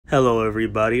Hello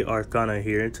everybody, Arcana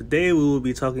here, and today we will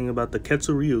be talking about the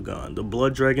Ketsuryūgan, the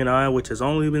blood dragon eye which has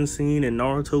only been seen in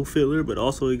Naruto filler but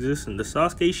also exists in the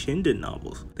Sasuke Shinden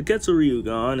novels. The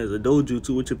Ketsuryūgan is a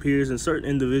dojutsu which appears in certain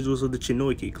individuals of the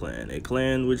Chinoiki clan, a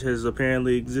clan which has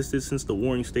apparently existed since the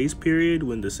Warring States period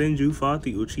when the Senju fought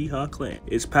the Uchiha clan.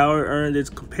 Its power earned its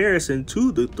comparison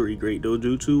to the three great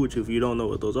dojutsu, which if you don't know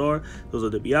what those are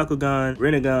the Byakugan,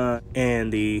 Rinnegan,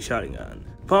 and the Sharingan.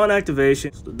 Upon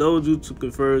activation, the Dojutsu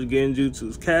confers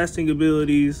Genjutsu's casting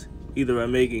abilities, either by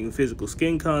making physical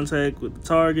skin contact with the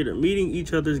target or meeting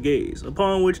each other's gaze,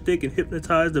 upon which they can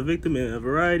hypnotize the victim in a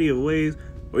variety of ways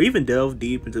or even delve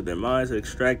deep into their minds to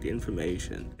extract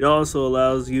information. It also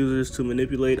allows users to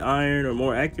manipulate iron, or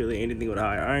more accurately anything with a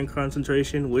higher iron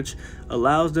concentration, which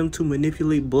allows them to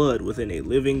manipulate blood within a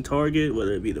living target,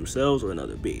 whether it be themselves or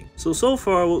another being. So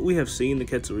far what we have seen the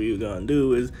Ketsuryūgan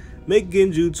do is make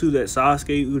Genjutsu that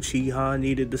Sasuke Uchiha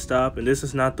needed to stop, and this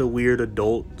is not the weird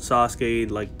adult Sasuke,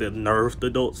 like the nerfed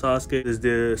adult Sasuke. This is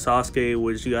the Sasuke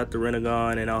which got the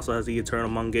Rinnegan and also has the Eternal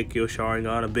Mangekyo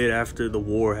Sharingan a bit after the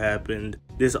war happened.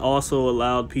 This also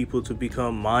allowed people to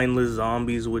become mindless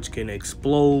zombies which can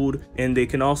explode, and they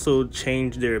can also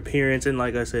change their appearance and,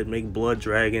 like I said, make blood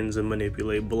dragons and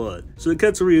manipulate blood. So the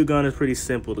Ketsuryūgan is pretty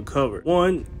simple to cover.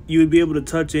 One, you would be able to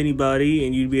touch anybody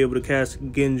and you'd be able to cast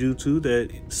Genjutsu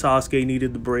that Sasuke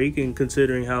needed to break, and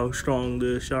considering how strong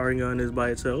the Sharingan is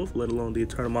by itself, let alone the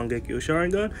Eternal Mangekyo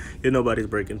Sharingan, nobody's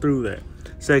breaking through that.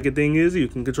 Second thing is you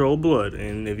can control blood,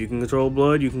 and if you can control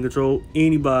blood, you can control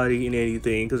anybody and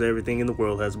anything, because everything in the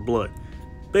world has blood.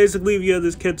 Basically, if you have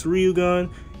this Ketsuryūgan,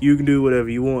 you can do whatever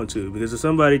you want to, because if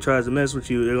somebody tries to mess with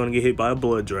you, they're going to get hit by a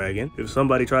blood dragon. If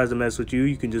somebody tries to mess with you,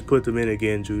 you can just put them in a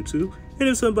Genjutsu. And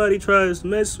if somebody tries to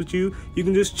mess with you, you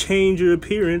can just change your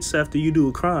appearance after you do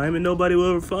a crime and nobody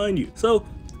will ever find you. So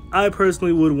I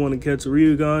personally would want a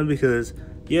Ketsuryūgan because,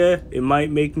 yeah, it might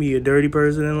make me a dirty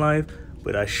person in life,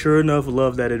 but I sure enough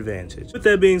love that advantage. With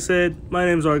that being said, my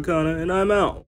name's Arcana and I'm out.